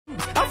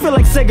feel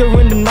like Sega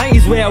in the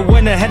 90s, where I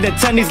went ahead and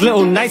turned these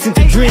little nights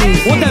into dreams.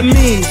 What that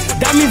means?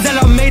 That means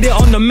that I made it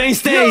on the main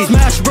stage.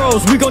 Smash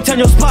Bros, we gon' turn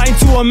your spot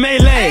into a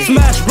melee.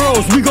 Smash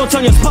Bros, we gon'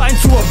 turn your spot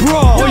into a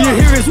brawl. All you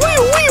hear is wee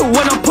wee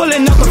when I'm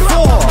pulling up the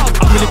floor.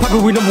 I'm really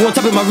poppin', we number one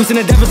topic. My recent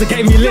endeavors are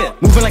getting me lit.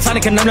 Moving like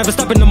Sonic and I'm never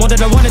stopping. The more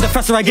that I want it, the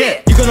faster I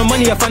get. You got no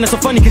money, I find it so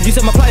funny, cause you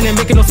said my plan ain't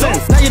making no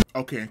sense. Now you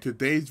Okay, in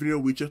today's video,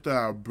 we just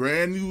a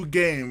brand new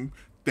game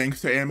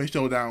thanks to Anime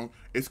Showdown.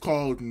 It's a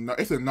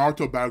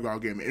Naruto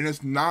Battleground game, and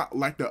it's not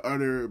like the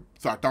other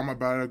Saitama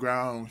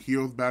Battleground,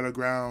 Heroes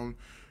Battleground,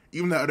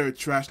 even the other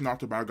trash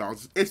Naruto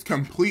Battlegrounds. It's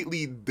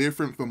completely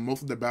different from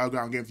most of the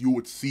Battleground games you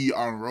would see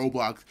on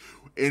Roblox,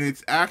 and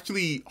it's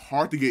actually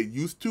hard to get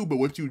used to, but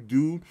once you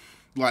do,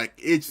 like,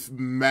 it's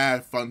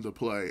mad fun to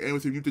play. Anyways,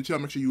 if you're new to the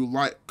channel, make sure you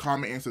like,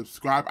 comment, and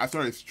subscribe. I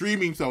started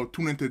streaming, so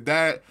tune into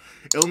that.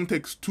 It only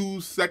takes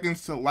 2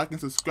 seconds to like and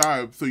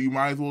subscribe, so you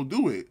might as well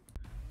do it.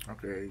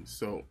 Okay,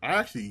 so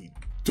I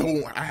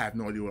have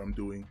no idea what I'm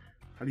doing.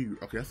 How do you,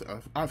 okay, that's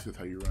obviously that's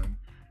how you run.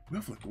 You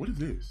have like, what is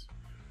this?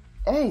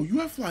 Oh, you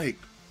have like,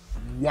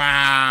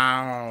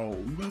 wow.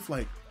 You have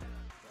like,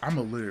 I'm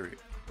illiterate.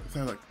 Is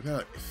that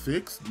like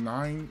 6,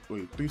 9,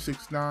 wait, 3,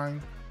 6, 9?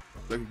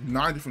 Like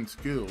 9 different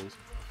skills.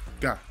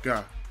 Got.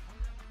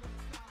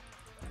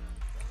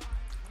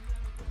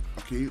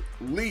 Okay,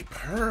 leap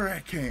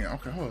hurricane.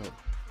 Okay, hold up.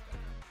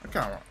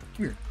 Come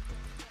here.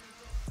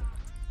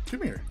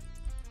 Come here.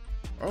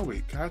 Oh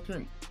wait,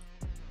 Catherine.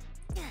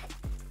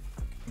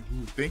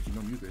 Ooh, thank you,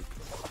 no music.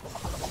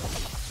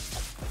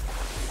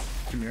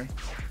 Come here.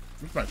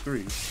 Where's my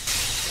 3?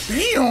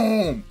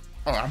 Damn!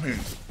 Oh, I'm here.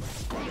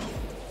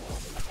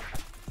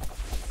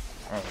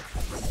 Oh.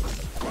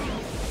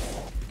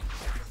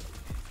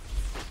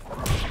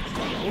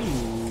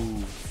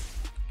 Ooh.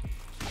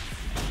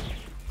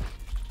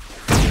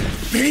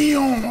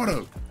 Damn, hold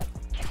up.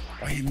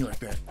 Why you hit me like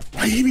that?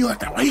 Why you hit me like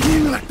that? Why you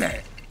hit me like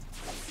that?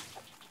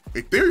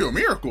 Ethereal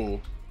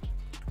Miracle?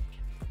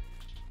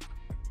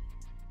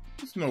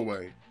 There's no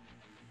way.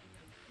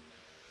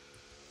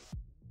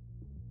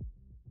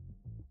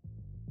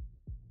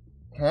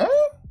 Huh?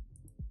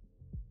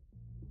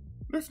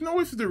 There's no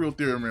way it's the real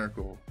Ethereal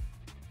Miracle.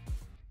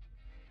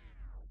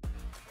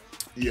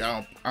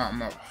 Yeah, I'm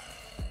not.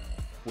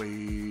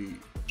 Wait.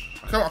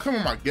 I come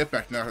on my get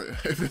back now.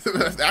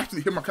 That's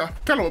actually him. I kind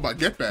of want my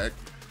get back.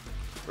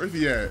 Where's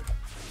he at?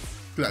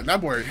 That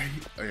boy.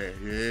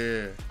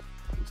 Yeah.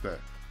 What's that?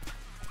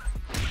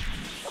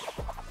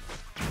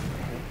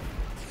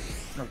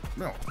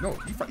 No. You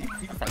can fight me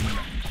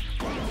now.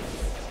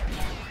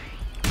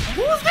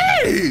 Who's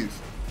this?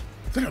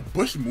 Is that a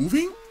bush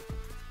moving?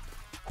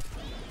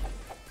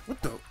 What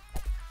the?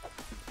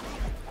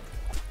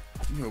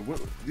 Yo,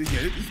 what? Yeah,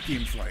 this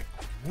game's like,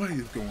 what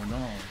is going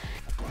on?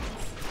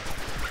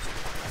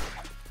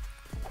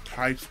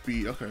 High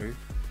speed, okay.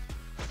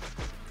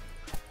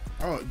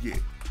 Oh, yeah.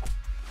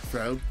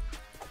 So.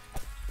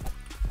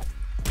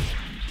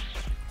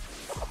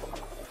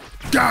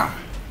 God!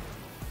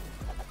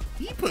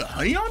 He put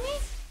honey on me?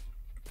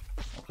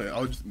 Okay,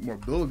 I'll just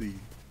mobility.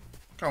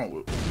 Come on,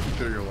 where's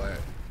Ethereal at?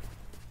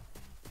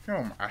 Come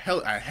on,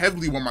 I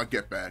heavily want my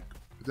get back.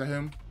 Is that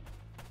him?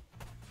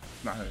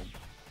 Not him.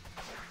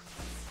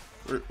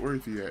 Where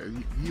is he at?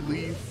 He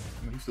leave?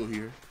 No, he's still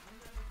here.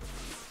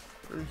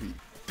 Where is he?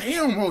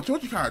 Damn, bro,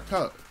 told you kind of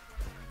tough.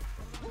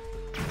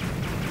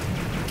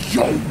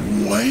 Yo,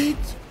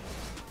 what?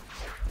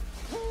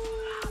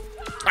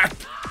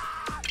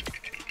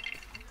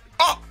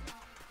 Oh!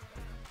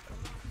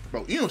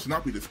 Bro, Eno should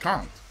not be this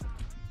calm.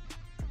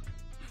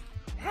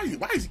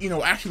 Why is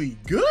Eno actually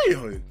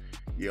good?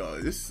 Yo,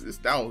 that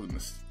was a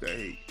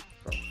mistake.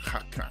 Bro,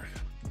 I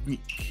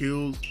need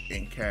kills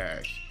and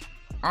cash.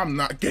 I'm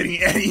not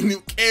getting any new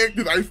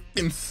characters. I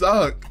fucking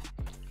suck.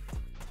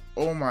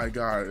 Oh my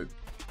god.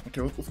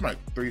 Okay, what's my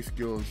 3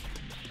 skills?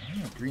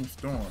 Oh, Green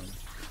Storm.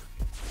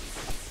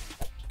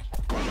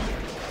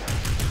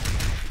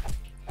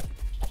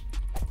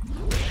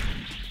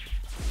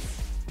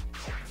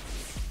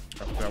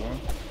 That's that one.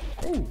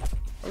 Oh,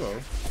 hello.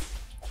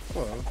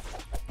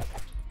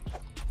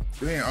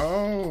 Damn.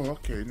 Oh,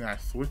 okay. Now I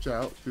switch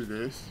out to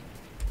this.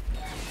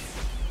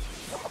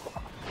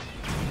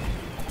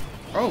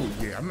 Oh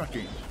yeah, I'm not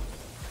getting.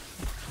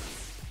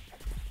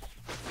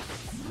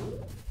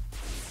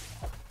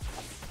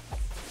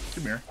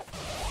 Come here.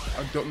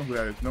 I don't know who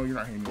that is. No, you're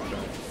not hitting me with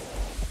that.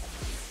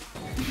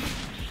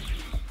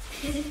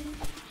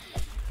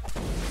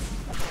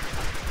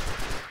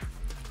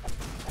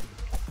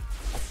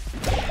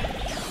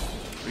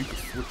 You can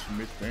switch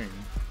mid-thing.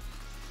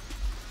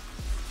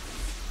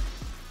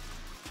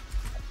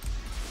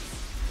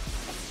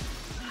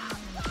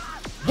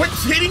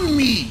 What's hitting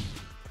me?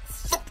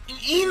 Fucking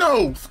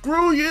Eno!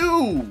 Screw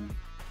you!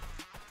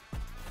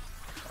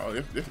 Oh,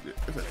 this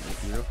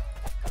ain't real.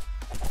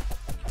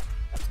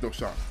 No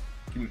shot.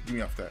 Give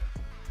me off that.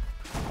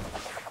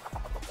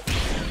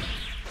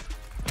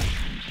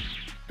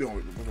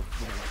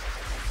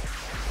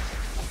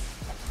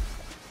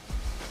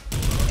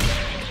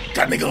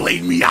 That nigga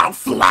laid me out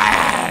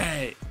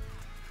flat.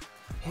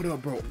 Hold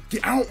up, bro.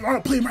 I don't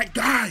want to play my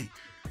guy.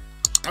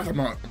 I'm talking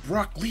about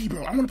Brock Lee,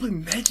 bro. I want to play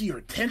Meggy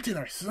or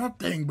Tenten or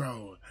something,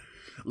 bro.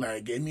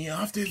 Like, get me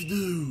off this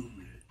dude.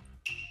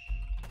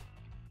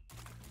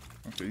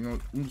 Okay, you know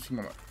what? Let me see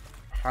my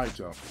high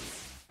jump.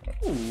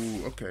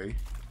 Oh, okay.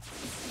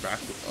 Back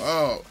to,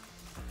 oh.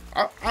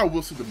 I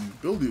will say the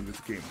ability of this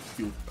game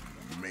feels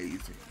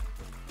amazing.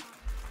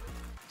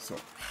 So,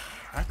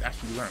 I have to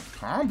actually learn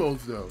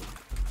combos, though.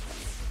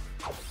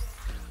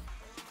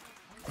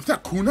 Is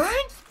that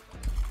kunais?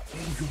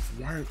 Oh,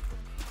 you're wired.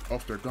 Oh,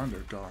 if they're gone, they're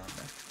gone.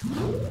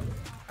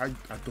 I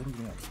don't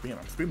even want to spam.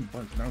 I'm spamming a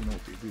bunch and I don't know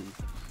what they do.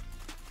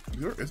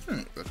 Isn't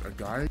it a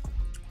guy?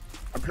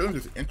 Apparently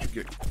there's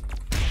intricate.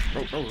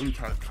 Bro really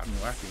tried to caught me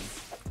lacking.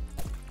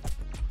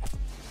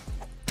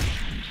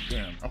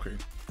 Damn, okay.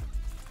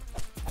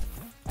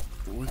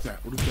 What is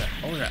that? What is that?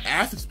 Oh, yeah,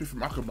 acid spit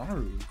from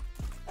Akamaru.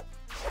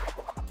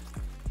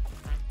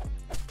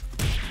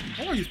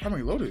 Oh, I use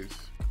Primary Lotus.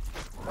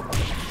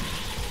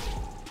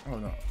 Oh,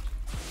 no.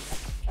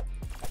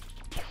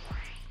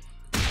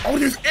 Oh,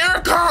 there's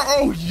Erica!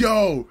 Oh,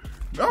 yo!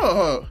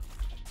 No!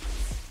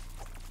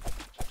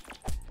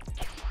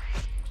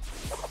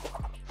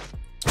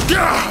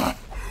 Yeah!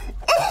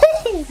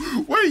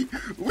 Oh! Wait!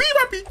 Lee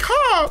might be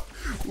caught!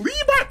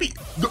 Lee might be...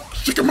 No,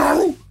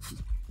 Shikamaru!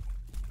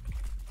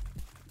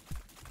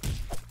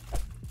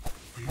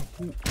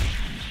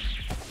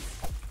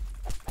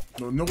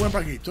 No one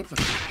about to get jumped like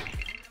that.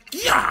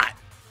 Yeah!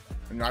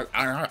 And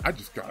I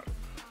just got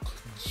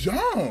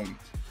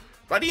jumped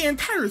by the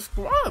entire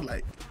squad,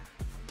 like...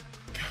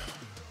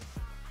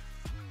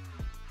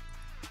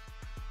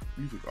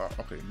 Music,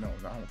 okay, no, I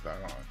don't want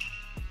that on.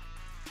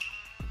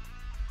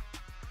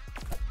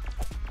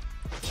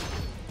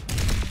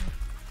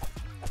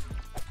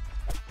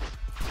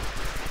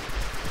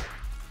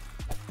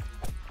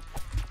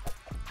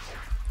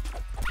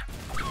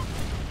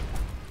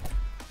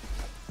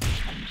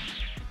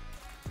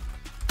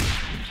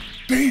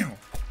 Damn!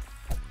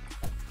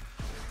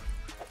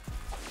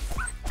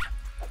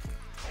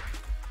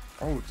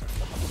 Oh,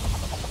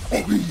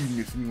 he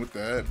missed me with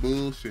that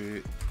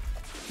bullshit.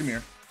 Come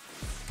here.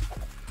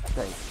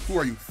 Bro, who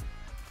are you?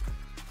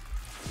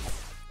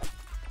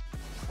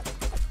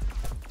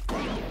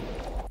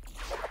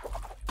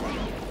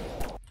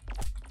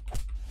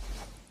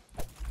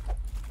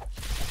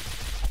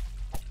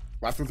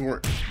 Last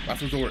resort.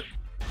 Last resort.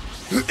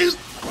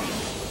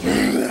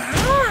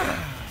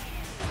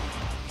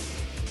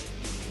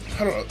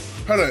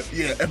 Hold up.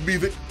 Yeah, F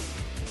music.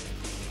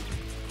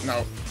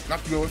 No,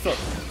 not to go. What's up?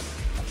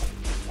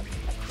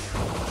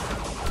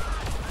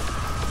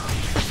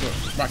 What's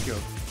up? My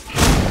kill.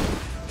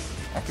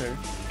 Okay.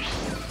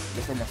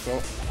 Look for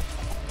myself.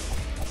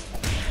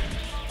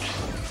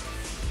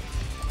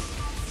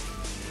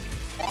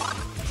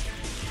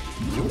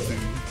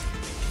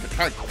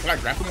 Can I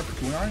grab him with the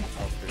kunai?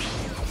 Okay.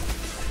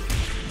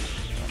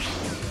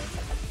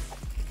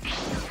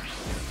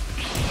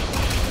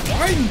 Why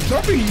are you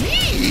jumping me?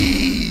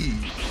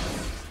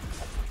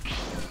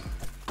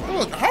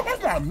 Oh, how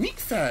about my meat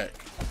sack?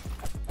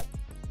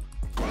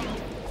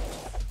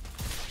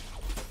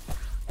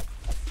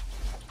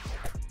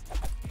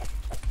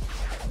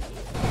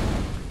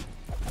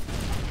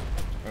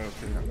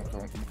 Okay, I'm not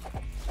going.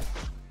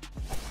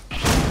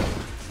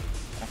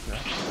 Okay,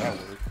 that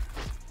worked.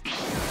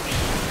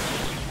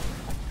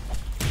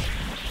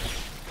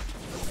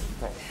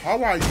 Bro, how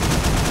are you?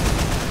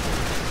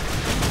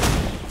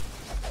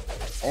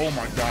 Oh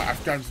my god,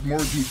 I've got more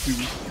jutsu.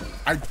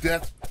 I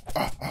death.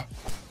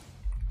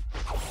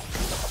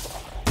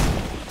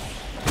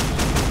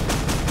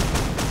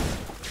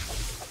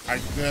 I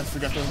death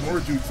forgot there was more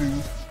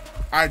jutsu.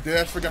 I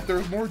death forgot there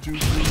was more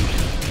jutsu.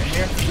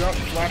 Enhanced jump,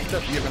 flash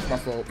step. Yeah, that's my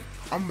fault.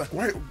 I'm like,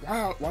 why do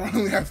I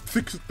only have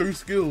 3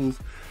 skills?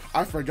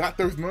 I forgot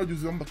there was more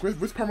jutsu. I'm like,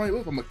 where's Primary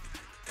Lotus? I'm like,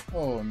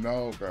 oh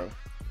no, bro.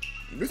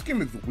 This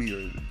game is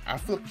weird. I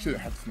feel like you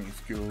shouldn't have this many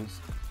skills.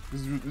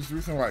 There's a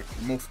reason why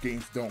most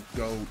games don't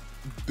go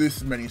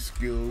this many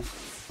skills.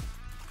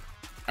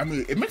 I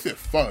mean, it makes it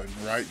fun,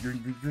 right?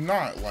 You're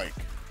not like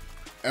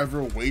ever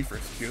away for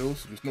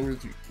skills. So there's no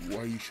reason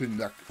why you shouldn't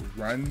like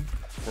run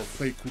or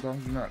play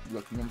cooldowns. You're not,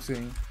 look, you know what I'm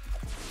saying?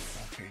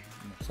 Okay,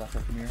 you know, stop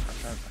right from here. I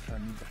try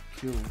to need that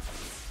kill.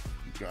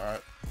 You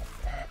got.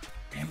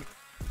 Damn it!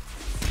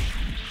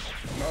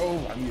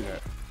 No, I need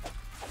that.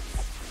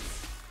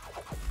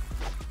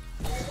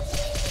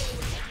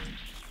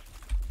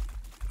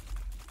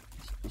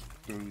 It's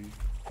 3.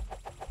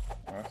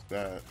 That's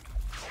that.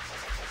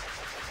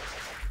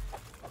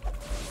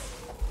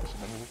 That's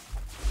another.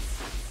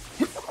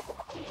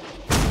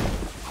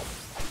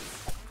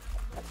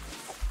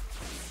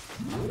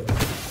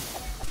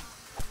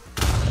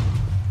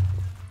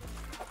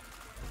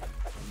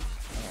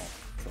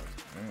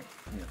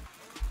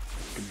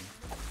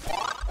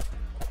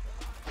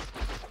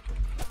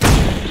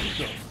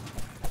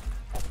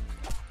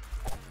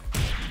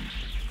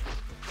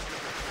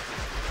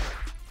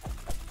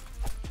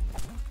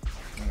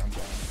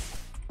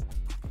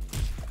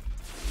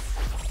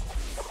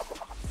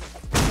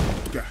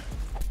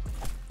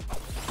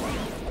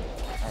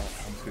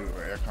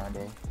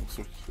 Let's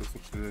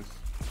switch to this.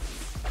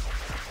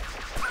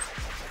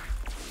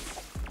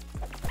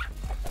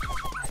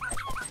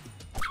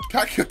 Can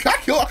I kill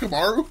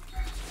Akamaru?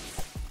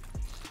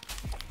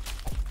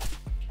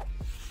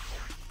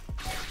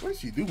 What is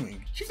she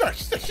doing? She's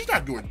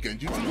not doing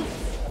genjutsu.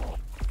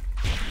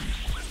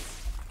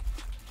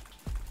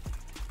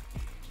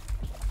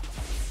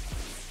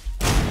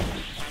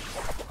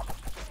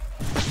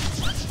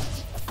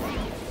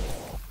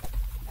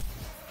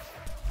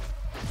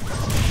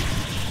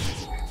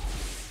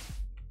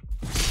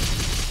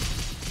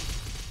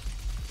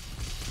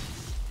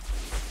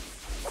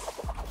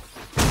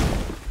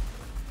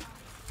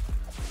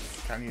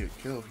 I need a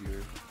kill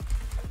here.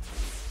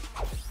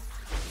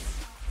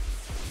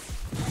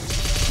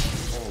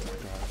 Oh my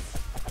god.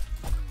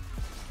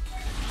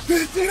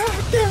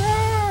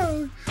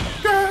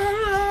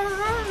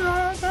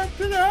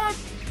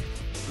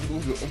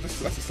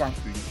 That's a song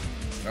thing.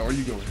 Now where are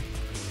you going?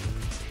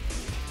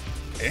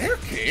 Air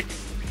kick?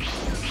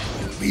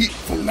 Leap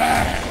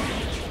flag!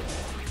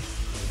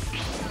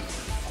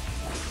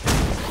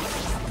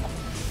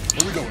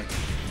 Where are we going?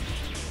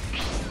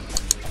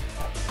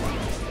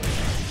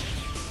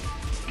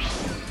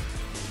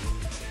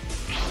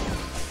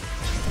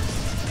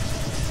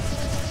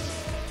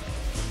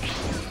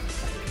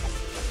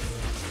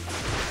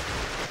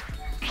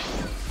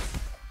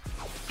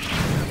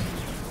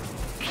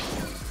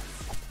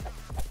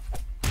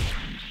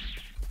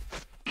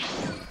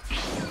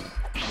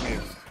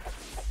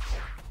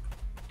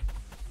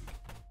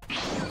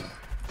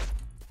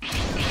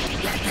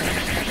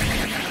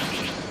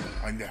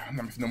 Yeah, I'm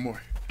not missing no more.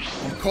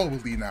 I'm cold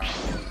with Lee now.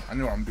 I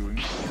know what I'm doing.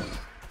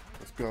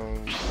 Let's go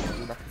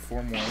back to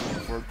form 1,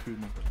 form 2.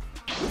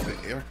 What's the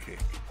air kick?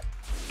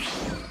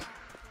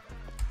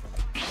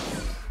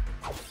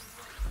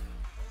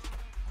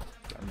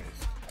 I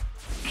missed.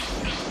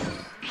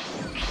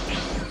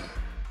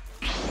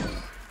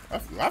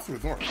 That's a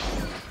resort.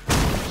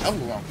 That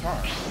was a long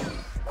time.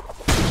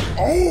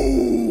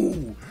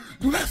 Oh!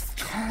 Dude, that's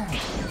calm.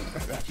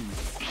 That's actually...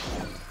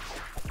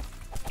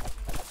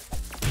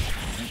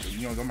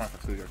 You know, don't mind if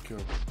I still got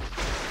killed.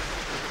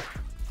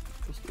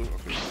 Let's do it.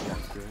 Okay,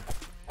 let's go.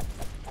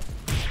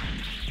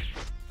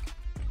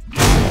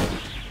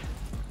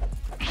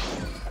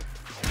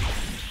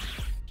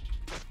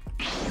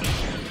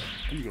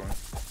 Where you going?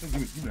 Give me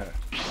that.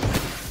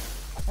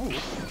 Oh,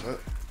 what's that?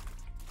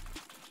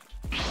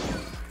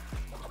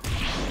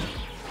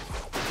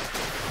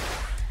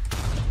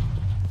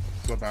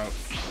 So about,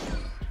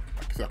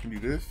 I can do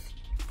this.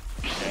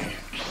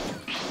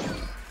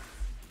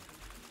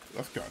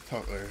 That's got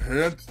tough.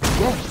 Let's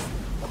go.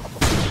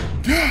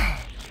 Yeah,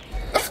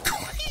 that's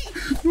cool.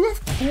 That's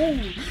cool.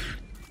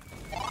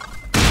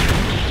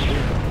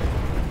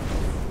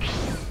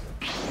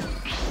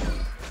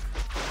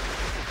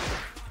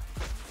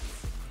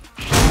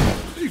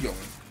 Where you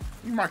going?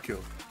 You might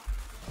kill.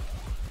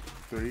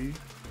 3.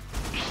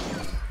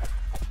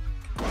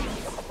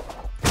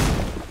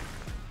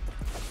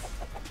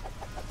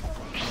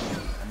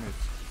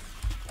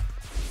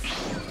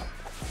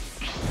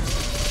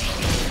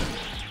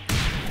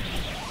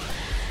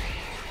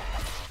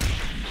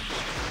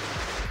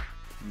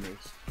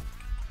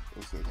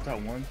 Got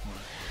one.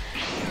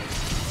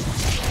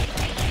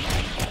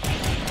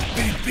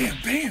 Bam, bam,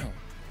 bam.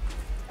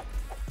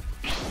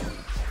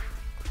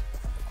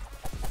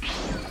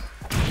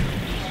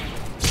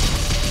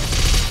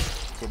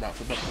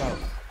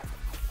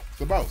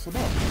 It's about.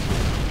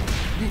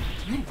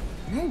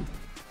 No.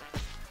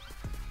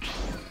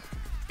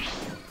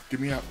 Get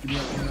me out.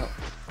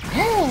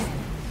 Oh!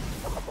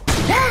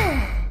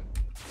 Ah!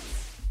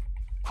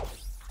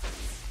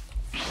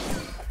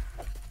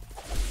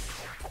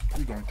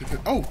 Going to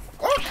oh,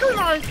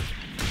 Caroline!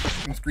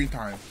 On screen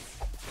time.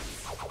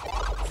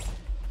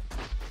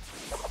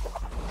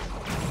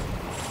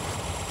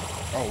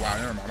 Oh wow,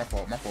 never mind.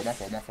 My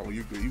fault.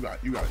 You good? You got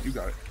it.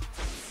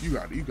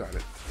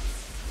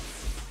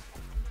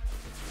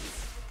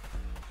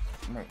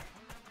 No.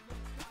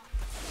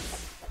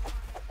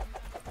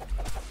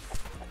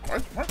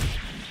 What?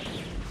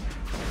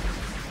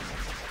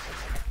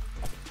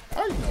 I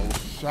know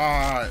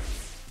shot.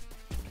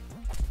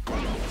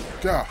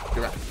 God,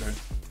 get back there.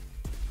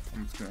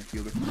 I'm just gonna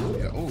kill it.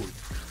 Yeah,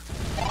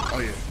 oh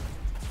yeah.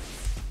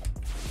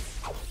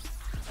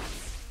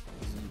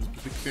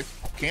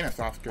 Cannon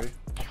Sasuke.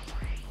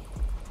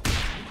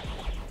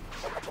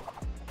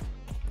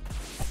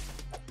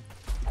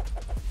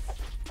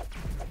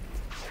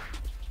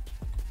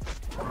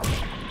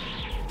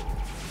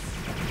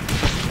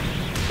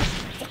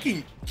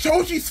 Fucking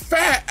Choji's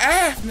fat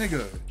ass,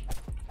 nigga.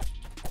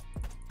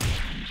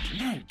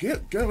 No,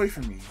 get away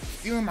from me.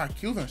 Stealing my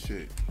kills and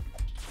shit.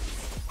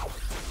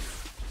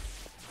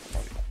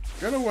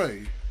 Get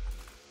away.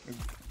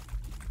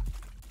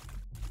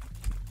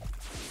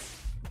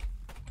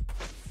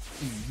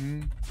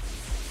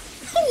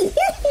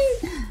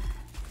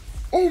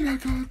 Oh my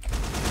god.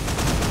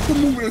 The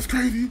movement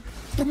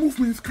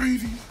is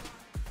crazy.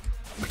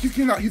 Like he's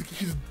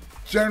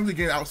generally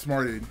getting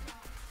outsmarted.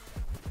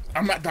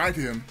 I'm not dying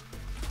to him.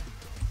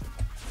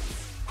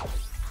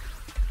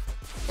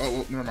 Oh,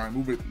 well, never mind.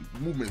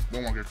 Movement no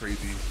longer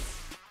crazy.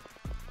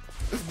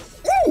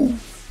 Ooh!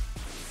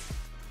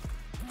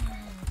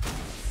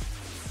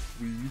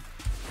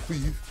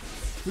 Please,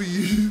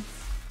 please.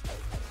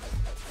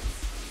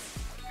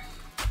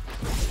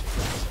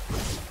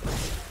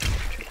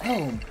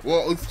 Oh,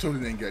 well, at least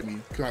Chosen didn't get me.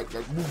 Cause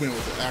movement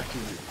was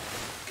actually.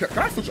 Can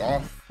I switch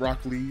off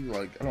Rock Lee?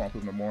 Like, I don't want to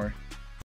play no more.